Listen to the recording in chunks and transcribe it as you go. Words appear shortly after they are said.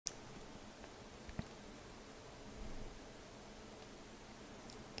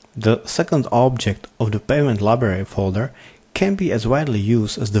The second object of the Pavement library folder can be as widely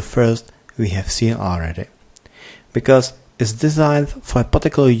used as the first we have seen already. Because it's designed for a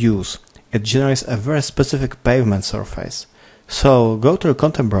particular use, it generates a very specific pavement surface. So go to the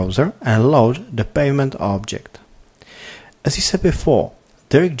content browser and load the Pavement object. As you said before,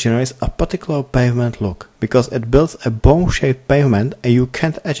 the rig generates a particular pavement look because it builds a bone-shaped pavement and you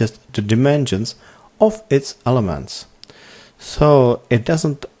can't adjust the dimensions of its elements. So it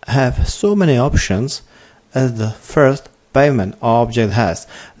doesn't have so many options as the first Pavement object has.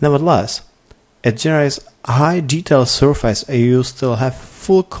 Nevertheless, it generates a high detail surface and you still have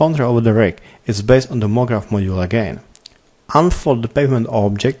full control over the rig. It's based on the MoGraph module again. Unfold the Pavement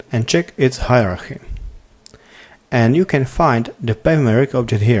object and check its hierarchy. And you can find the Pavement rig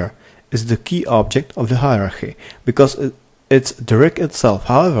object here is the key object of the hierarchy because it's the rig itself.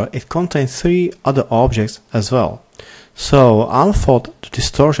 However, it contains 3 other objects as well. So unfold the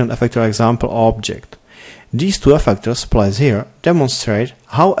distortion effector example object. These 2 effectors placed here demonstrate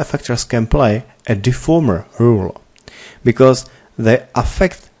how effectors can play a deformer role because they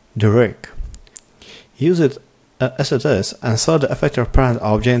affect the rig. Use it as it is and select the effector parent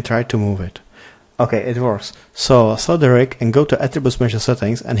object and try to move it. Okay, it works. So select the rig and go to Attributes Measure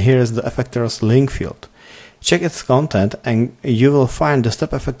Settings, and here is the effector's link field. Check its content and you will find the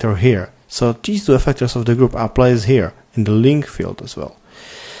step effector here. So these 2 effectors of the group are placed here in the link field as well.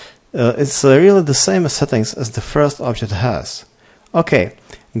 It's really the same settings as the first object has. Okay,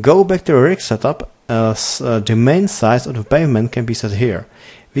 go back to the rig setup. The main size of the pavement can be set here.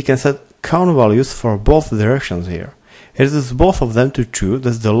 We can set count values for both directions here. It is both of them to true,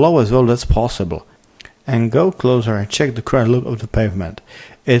 that's the lowest value that's possible. And go closer and check the current look of the pavement.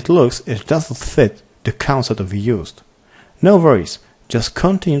 It doesn't fit the count setup we used. No worries, just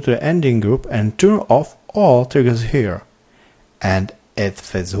continue to the ending group and turn off all triggers here. And it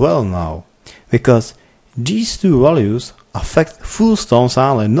fits well now, because these 2 values affect full stones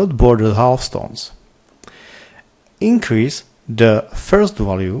only, not bordered half stones. Increase the first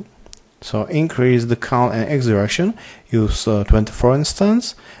value, so increase the count in X direction, use 24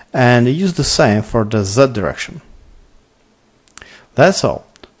 instance, and use the same for the Z direction. That's all.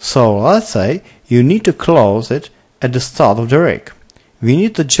 So let's say you need to close it at the start of the rig. We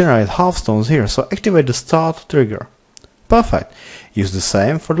need to generate half stones here, so activate the start trigger. Perfect. Use the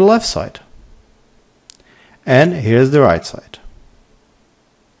same for the left side. And here's the right side.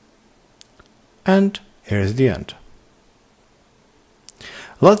 And here's the end.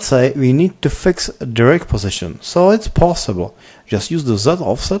 Let's say we need to fix the rig position, so it's possible. Just use the Z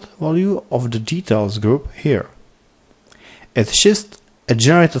offset value of the details group here. It shifts a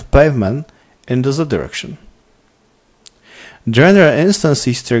generated pavement in the Z direction. The render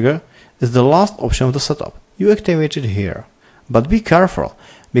instances trigger is the last option of the setup. You activate it here. But be careful,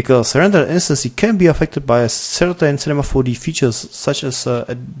 because render instance can be affected by certain Cinema 4D features such as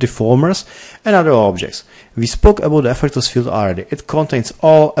deformers and other objects. We spoke about the effectors field already. It contains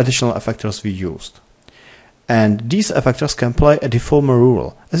all additional effectors we used. And these effectors can play a deformer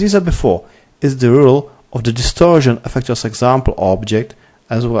rule. As we said before, is the rule of the distortion effectors example object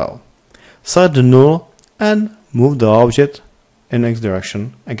as well. Select the null and move the object in X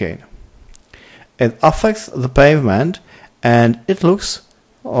direction again. It affects the pavement and it looks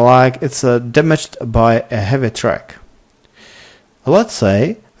like it's damaged by a heavy track. Let's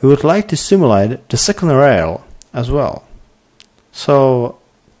say we would like to simulate the second rail as well. So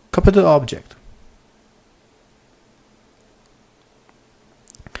copy the object.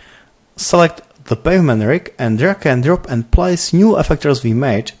 Select the pavement rig and drag and drop and place new effectors we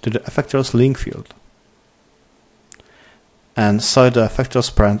made to the effectors link field. And select the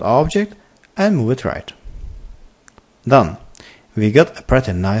effectors parent object and move it right. Done. We got a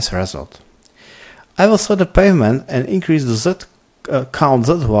pretty nice result. I will select the pavement and increase the Z count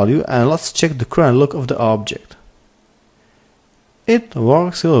Z value, and let's check the current look of the object. It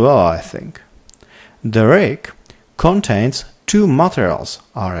works really well, I think. The rig contains 2 materials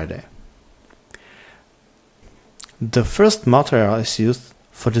already. The first material is used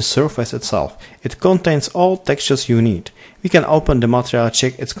for the surface itself. It contains all textures you need. We can open the material and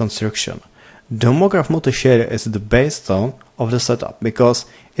check its construction. The MoGraph multi-shader is the base tone of the setup because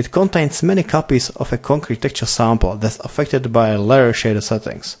it contains many copies of a concrete texture sample that's affected by layer shader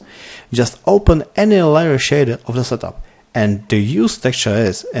settings. Just open any layer shader of the setup and the used texture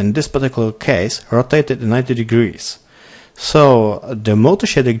is, in this particular case, rotated 90 degrees. So the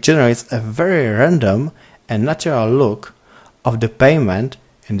multi-shader generates a very random and natural look of the pavement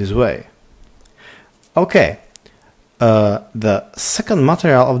in this way. Okay, the second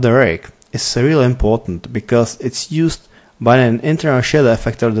material of the rig is really important because it's used by an internal shader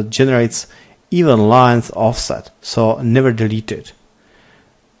effector that generates even lines offset, so never delete it.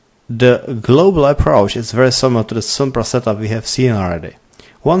 The global approach is very similar to the simpler setup we have seen already.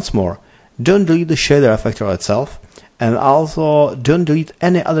 Once more, don't delete the shader effector itself, and also don't delete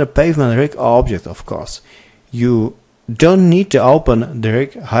any other pavement rig or object, of course. You don't need to open the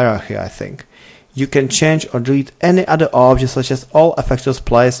rig hierarchy, I think. You can change or delete any other object, such as all effectors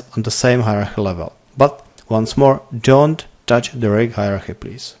placed on the same hierarchy level. But once more, don't touch the rig hierarchy,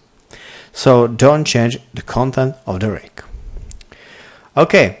 please. So don't change the content of the rig.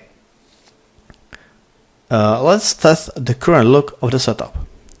 Okay, let's test the current look of the setup.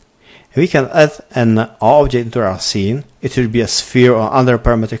 We can add an object into our scene. It will be a sphere or other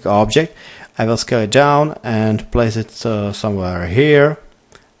parametric object. I will scale it down and place it somewhere here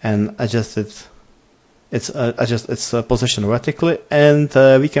and adjust its position vertically, and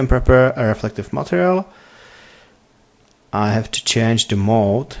we can prepare a reflective material. I have to change the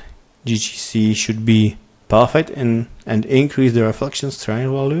mode. GGC should be perfect and increase the reflection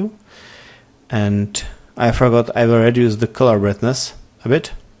strength value. And I forgot, I will reduce the color brightness a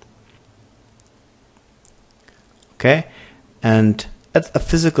bit. Okay, and add a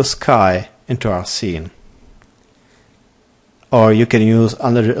physical sky into our scene. Or you can use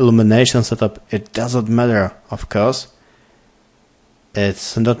under the illumination setup, it doesn't matter, of course.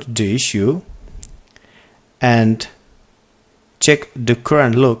 It's not the issue. And check the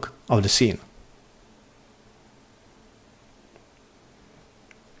current look of the scene.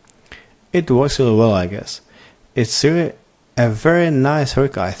 It works really well, I guess. It's really a very nice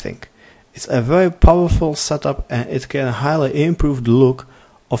rig, I think. It's a very powerful setup and it can highly improve the look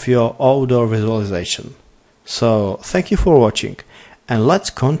of your outdoor visualization. So thank you for watching, and let's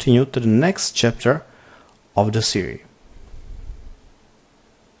continue to the next chapter of the series.